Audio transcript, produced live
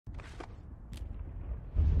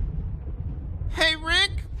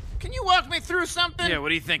Can you walk me through something? Yeah,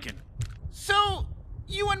 what are you thinking? So,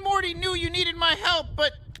 you and Morty knew you needed my help,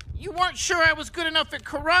 but you weren't sure I was good enough at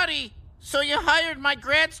karate, so you hired my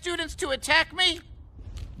grad students to attack me?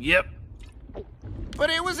 Yep.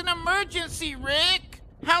 But it was an emergency, Rick!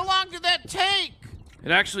 How long did that take?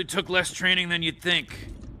 It actually took less training than you'd think.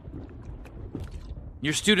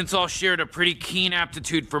 Your students all shared a pretty keen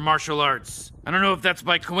aptitude for martial arts. I don't know if that's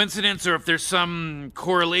by coincidence or if there's some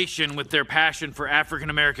correlation with their passion for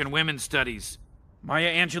African-American women's studies.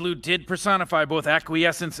 Maya Angelou did personify both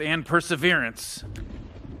acquiescence and perseverance.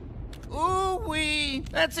 Ooh-wee!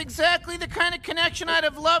 That's exactly the kind of connection I'd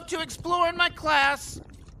have loved to explore in my class.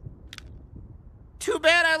 Too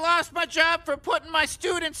bad I lost my job for putting my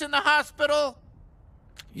students in the hospital.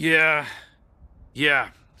 Yeah.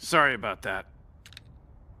 Sorry about that.